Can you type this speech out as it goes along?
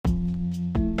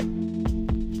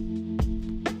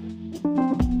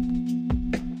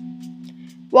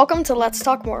Welcome to Let's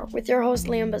Talk More with your host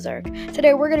Liam Berserk.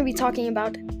 Today we're going to be talking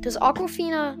about, does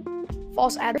Aquafina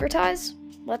false advertise?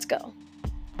 Let's go.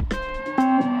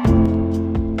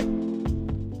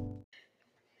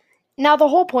 Now the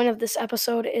whole point of this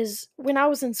episode is when I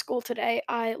was in school today,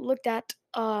 I looked at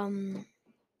the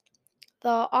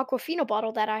Aquafina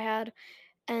bottle that I had,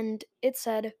 and it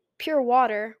said pure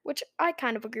water, which I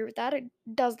kind of agree with that. It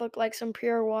does look like some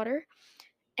pure water,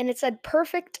 and it said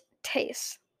perfect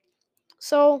taste.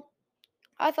 So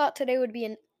I thought today would be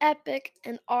an epic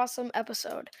and awesome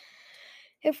episode.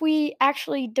 If we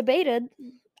actually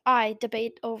I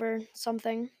debate over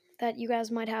something that you guys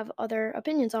might have other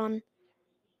opinions on,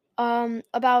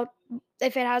 about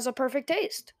if it has a perfect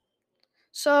taste.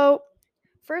 So,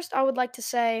 first, I would like to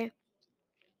say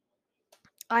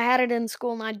I had it in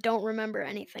school and I don't remember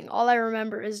anything. All I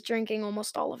remember is drinking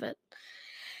almost all of it.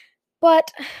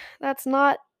 But that's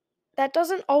not, that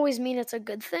doesn't always mean it's a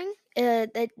good thing.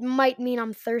 It might mean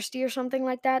I'm thirsty or something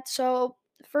like that. So,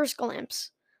 first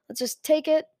glimpse, let's just take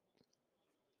the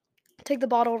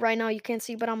bottle right now. You can't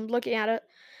see, but I'm looking at it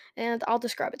and I'll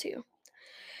describe it to you.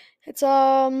 It's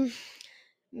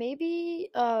maybe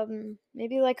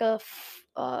like a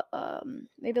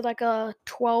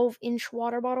 12-inch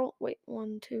water bottle. Wait,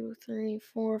 1, 2, 3,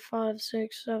 4, 5,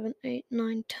 6, 7, 8,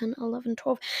 9, 10, 11,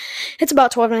 12. It's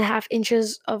about 12 and a half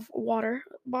inches of water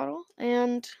bottle,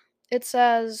 and it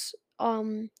says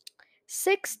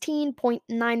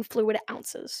 16.9 fluid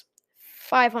ounces,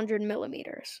 500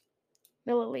 milliliters.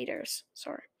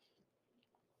 Sorry.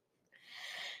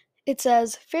 It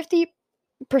says 50%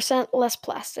 less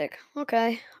plastic.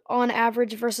 Okay, on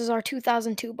average versus our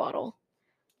 2002 bottle.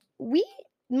 We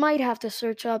might have to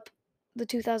search up the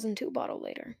 2002 bottle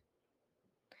later.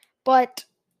 But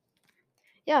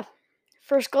yeah,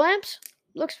 first glance,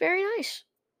 looks very nice.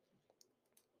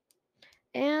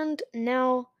 And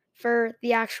now for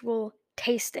the actual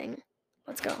tasting.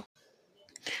 Let's go.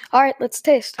 All right, let's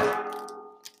taste.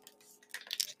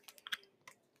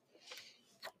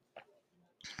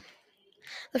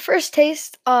 The first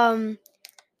taste, it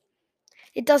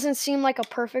doesn't seem like a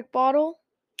perfect bottle.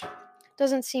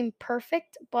 Doesn't seem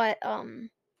perfect, but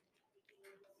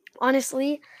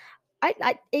honestly,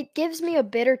 it gives me a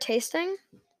bitter tasting,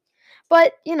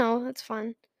 but it's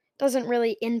fine. Doesn't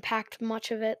really impact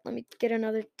much of it. Let me get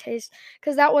another taste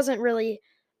because that wasn't really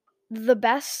the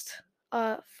best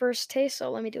first taste.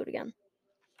 So let me do it again.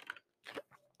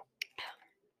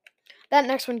 That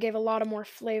next one gave a lot of more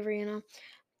flavor.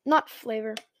 Not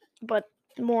flavor, but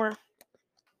more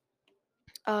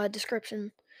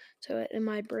description to it in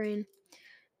my brain.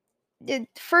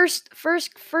 First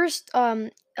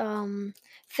thing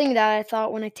that I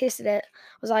thought when I tasted it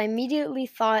was I immediately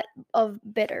thought of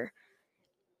bitter.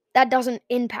 That doesn't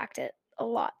impact it a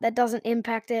lot. That doesn't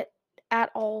impact it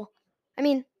at all. I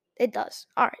mean, it does.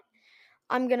 All right.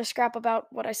 I'm going to scrap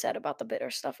about what I said about the bitter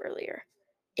stuff earlier.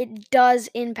 It does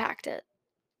impact it.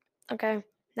 Okay?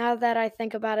 Now that I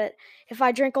think about it, if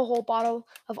I drink a whole bottle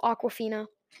of Aquafina,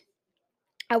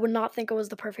 I would not think it was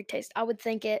the perfect taste. I would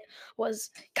think it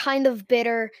was kind of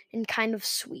bitter and kind of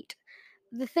sweet.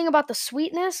 The thing about the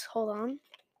sweetness, hold on.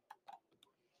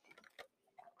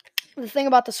 The thing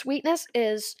about the sweetness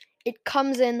is it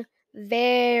comes in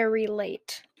very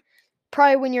late.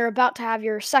 Probably when you're about to have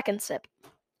your second sip.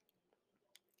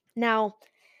 Now,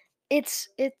 it's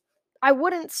it I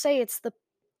wouldn't say it's the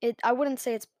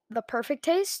perfect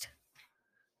taste,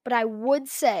 but I would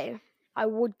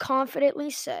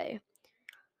confidently say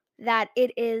that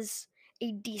it is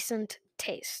a decent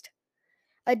taste.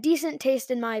 A decent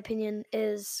taste in my opinion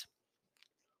is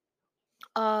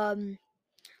um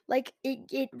like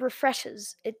it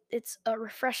refreshes. It's a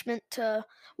refreshment to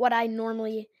what I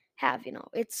normally have.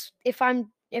 It's if I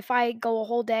go a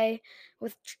whole day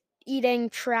with eating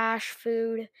trash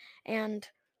food and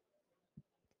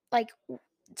like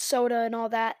soda and all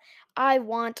that, I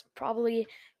want probably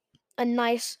a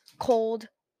nice cold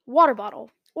water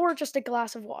bottle or just a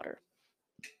glass of water.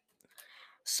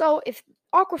 So if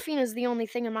Aquafina is the only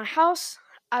thing in my house,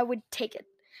 I would take it.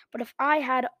 But if I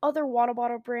had other water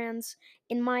bottle brands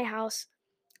in my house,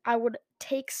 I would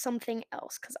take something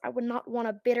else because I would not want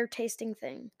a bitter tasting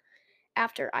thing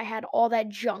after I had all that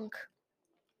junk.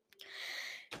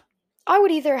 I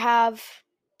would either have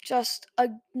just a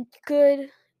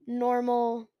good,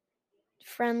 normal,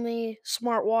 friendly,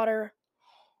 smart water,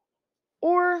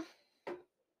 or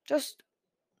just,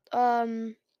 I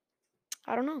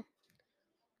don't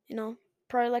know,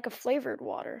 probably like a flavored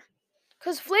water.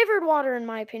 Because flavored water, in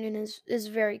my opinion, is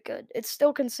very good. It's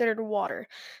still considered water.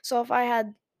 So if I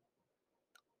had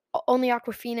only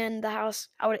Aquafina in the house,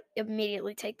 I would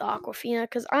immediately take the Aquafina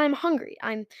because I'm hungry.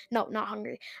 No, not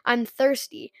hungry. I'm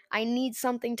thirsty. I need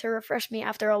something to refresh me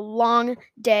after a long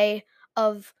day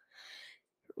of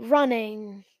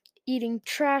running, eating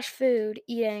trash food,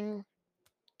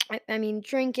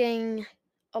 drinking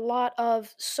a lot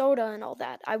of soda and all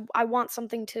that. I want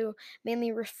something to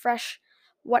mainly refresh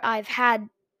what I've had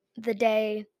the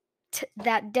day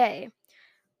that day.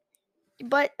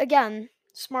 But again,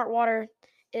 smart water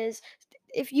is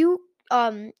if you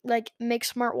like make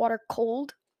smart water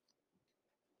cold,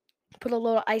 put a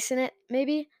little ice in it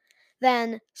maybe,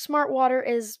 then smart water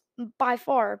is by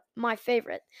far my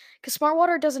favorite cuz smart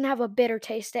water doesn't have a bitter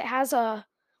taste. It has a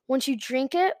once you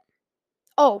drink it,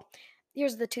 oh,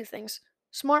 here's the two things.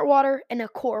 Smart water and a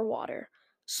core water.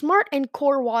 Smart and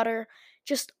core water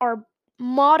just are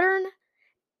modern,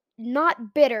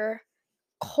 not bitter,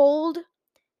 cold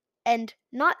and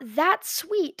not that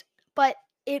sweet, but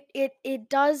it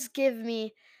does give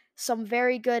me some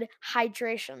very good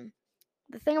hydration.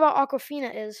 The thing about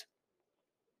Aquafina is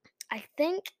I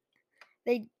think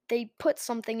they put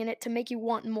something in it to make you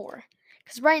want more.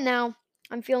 Cuz right now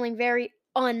I'm feeling very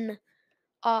hydrated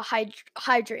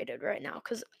right now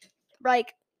cuz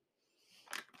like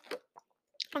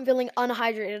I'm feeling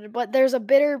unhydrated, but there's a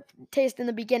bitter taste in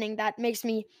the beginning that makes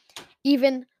me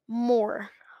even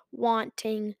more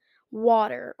wanting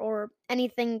water or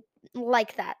anything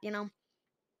like that.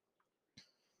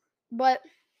 But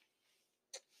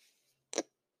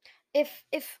if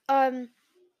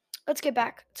let's get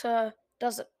back to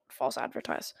does it false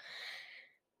advertise.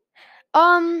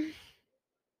 Um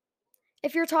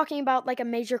if you're talking about like a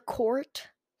major court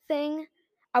thing,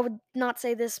 I would not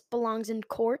say this belongs in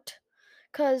court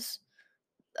cuz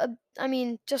uh,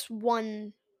 just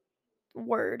one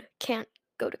word can't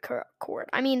go to court.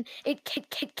 I mean, it